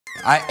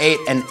I ate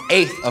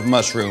 1/8 of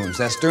mushrooms.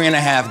 That's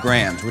 3.5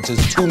 grams, which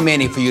is too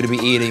many for you to be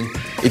eating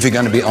if you're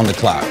gonna be on the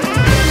clock.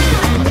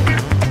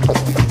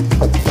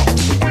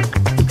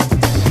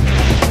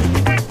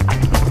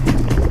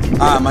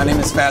 Hi, my name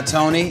is Fat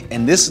Tony,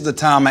 and this is the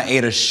time I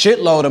ate a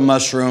shitload of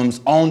mushrooms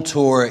on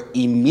tour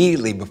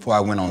immediately before I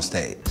went on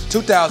stage.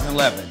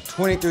 2011,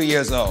 23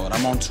 years old.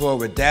 I'm on tour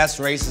with Das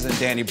Races and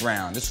Danny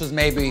Brown. This was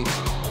maybe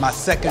my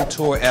second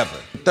tour ever.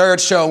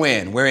 Third show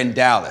in, we're in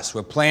Dallas.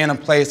 We're playing a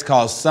place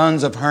called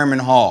Sons of Herman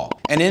Hall.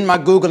 And in my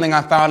Googling,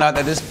 I found out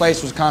that this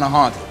place was kind of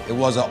haunted. It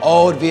was an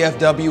old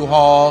VFW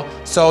hall.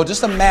 So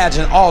just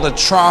imagine all the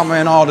trauma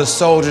and all the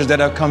soldiers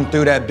that have come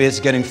through that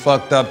bitch getting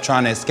fucked up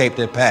trying to escape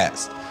their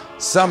past.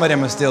 Some of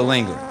them are still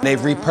lingering. They've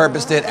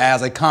repurposed it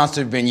as a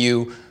concert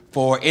venue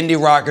for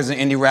indie rockers and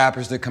indie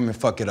rappers to come and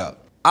fuck it up.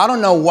 I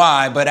don't know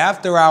why, but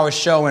after our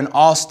show in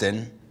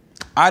Austin,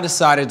 I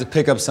decided to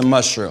pick up some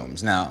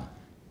mushrooms. Now,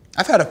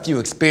 I've had a few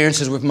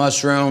experiences with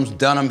mushrooms,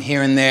 done them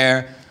here and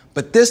there,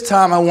 but this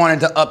time I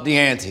wanted to up the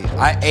ante.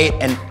 I ate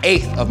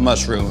 1/8 of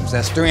mushrooms.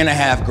 That's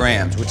 3.5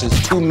 grams, which is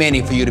too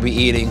many for you to be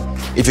eating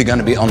if you're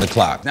gonna be on the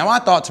clock. Now, I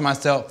thought to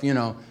myself, you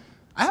know,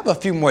 I have a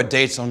few more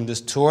dates on this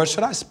tour.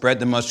 Should I spread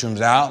the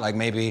mushrooms out? Like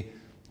maybe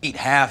eat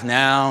half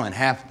now and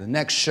half the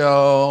next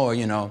show, or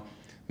you know,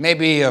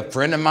 maybe a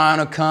friend of mine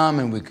will come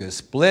and we could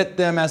split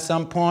them at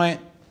some point.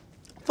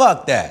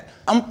 Fuck that.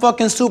 I'm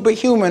fucking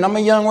superhuman. I'm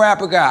a young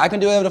rapper guy. I can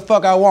do whatever the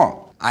fuck I want.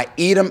 I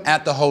eat them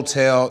at the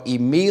hotel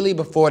immediately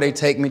before they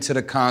take me to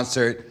the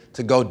concert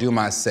to go do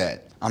my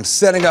set. I'm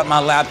setting up my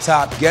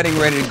laptop, getting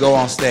ready to go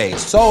on stage.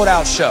 Sold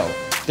out show.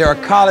 There are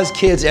college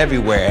kids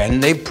everywhere,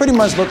 and they pretty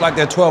much look like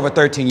they're 12 or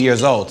 13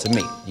 years old to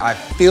me. I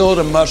feel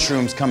the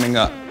mushrooms coming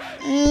up.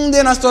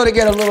 Then I started to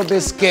get a little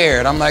bit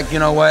scared. I'm like, you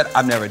know what?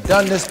 I've never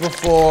done this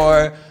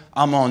before.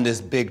 I'm on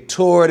this big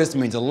tour. This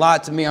means a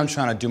lot to me. I'm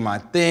trying to do my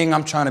thing.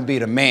 I'm trying to be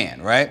the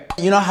man, right?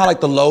 You know how like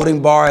the loading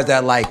bar is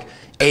at like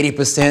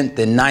 80%,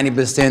 then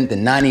 90%,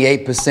 then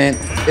 98%?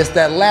 It's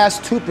that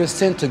last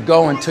 2% to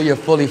go until you're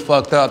fully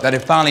fucked up that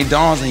it finally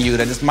dawns on you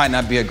that this might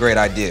not be a great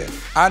idea.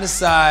 I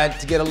decide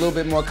to get a little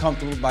bit more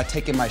comfortable by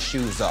taking my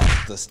shoes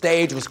off. The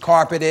stage was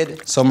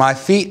carpeted, so my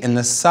feet in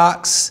the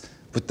socks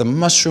with the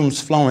mushrooms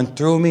flowing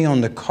through me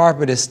on the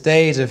carpeted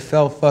stage, it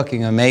felt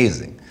fucking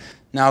amazing.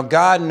 Now,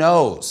 God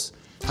knows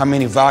how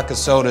many vodka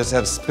sodas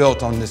have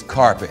spilt on this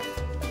carpet.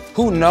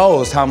 Who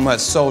knows how much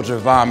soldier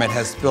vomit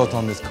has spilt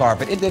on this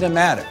carpet? It didn't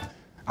matter.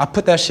 I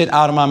put that shit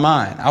out of my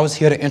mind. I was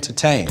here to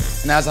entertain.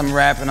 And as I'm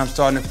rapping, I'm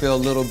starting to feel a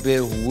little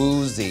bit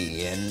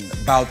woozy. And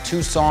about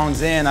 2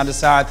 songs in, I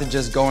decided to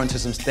just go into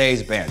some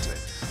stage banter.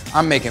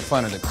 I'm making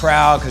fun of the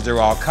crowd because they're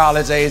all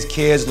college-age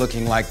kids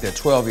looking like they're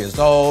 12 years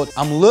old.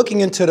 I'm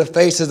looking into the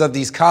faces of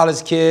these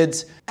college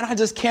kids, and I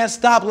just can't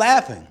stop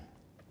laughing.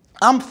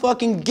 I'm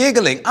fucking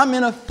giggling. I'm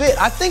in a fit.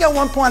 I think at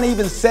one point I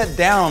even sat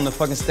down on the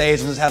fucking stage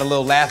and just had a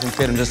little laughing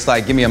fit and just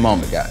like, give me a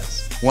moment,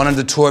 guys. One of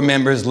the tour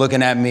members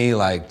looking at me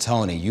like,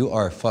 Tony, you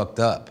are fucked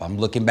up. I'm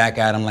looking back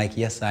at him like,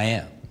 yes, I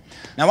am.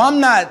 Now,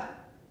 I'm not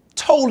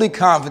totally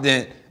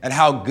confident at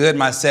how good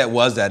my set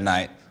was that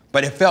night,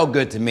 but it felt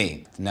good to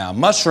me. Now,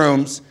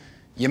 mushrooms,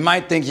 you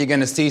might think you're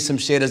gonna see some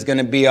shit that's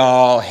gonna be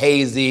all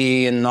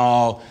hazy and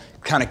all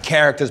kind of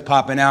characters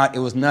popping out. It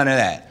was none of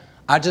that.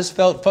 I just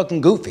felt fucking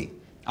goofy.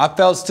 I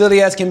felt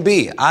silly as can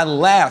be. I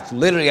laughed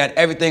literally at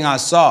everything I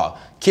saw.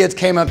 Kids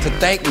came up to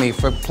thank me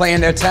for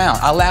playing their town.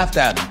 I laughed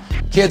at them.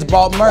 Kids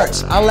bought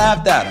merch. I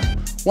laughed at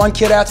them. One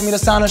kid asked me to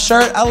sign a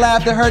shirt. I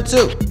laughed at her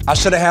too. I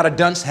should have had a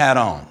dunce hat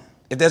on.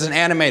 If there's an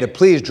animator,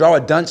 please draw a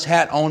dunce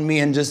hat on me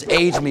and just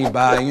age me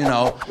by, you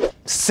know,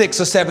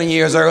 6 or 7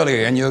 years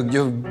earlier and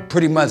you'll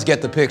pretty much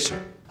get the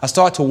picture. I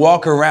start to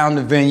walk around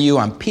the venue.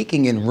 I'm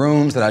peeking in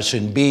rooms that I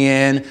shouldn't be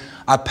in.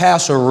 I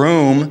pass a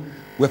room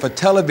with a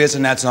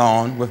television that's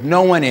on, with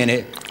no one in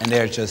it, and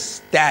there's just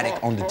static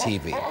on the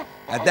TV.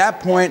 At that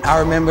point, I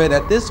remember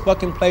that this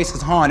fucking place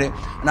is haunted,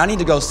 and I need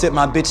to go sit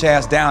my bitch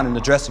ass down in the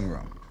dressing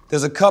room.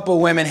 There's a couple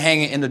women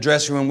hanging in the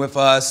dressing room with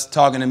us,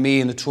 talking to me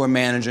and the tour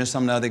manager and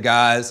some of the other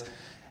guys,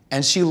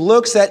 and she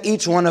looks at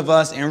each one of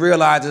us and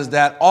realizes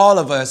that all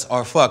of us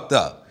are fucked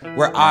up.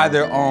 We're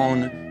either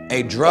on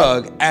a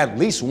drug, at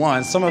least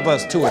one, some of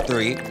us 2 or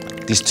 3.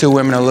 These 2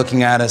 women are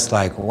looking at us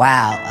like,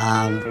 wow,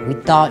 we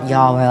thought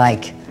y'all were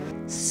like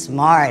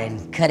smart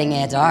and cutting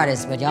edge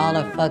artists, but y'all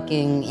are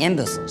fucking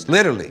imbeciles.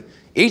 Literally.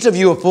 Each of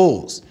you are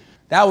fools.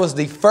 That was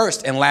the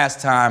first and last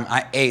time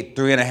I ate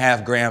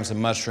 3.5 grams of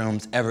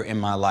mushrooms ever in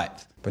my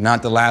life. But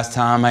not the last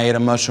time I ate a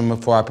mushroom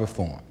before I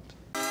performed.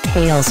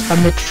 Tales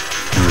from the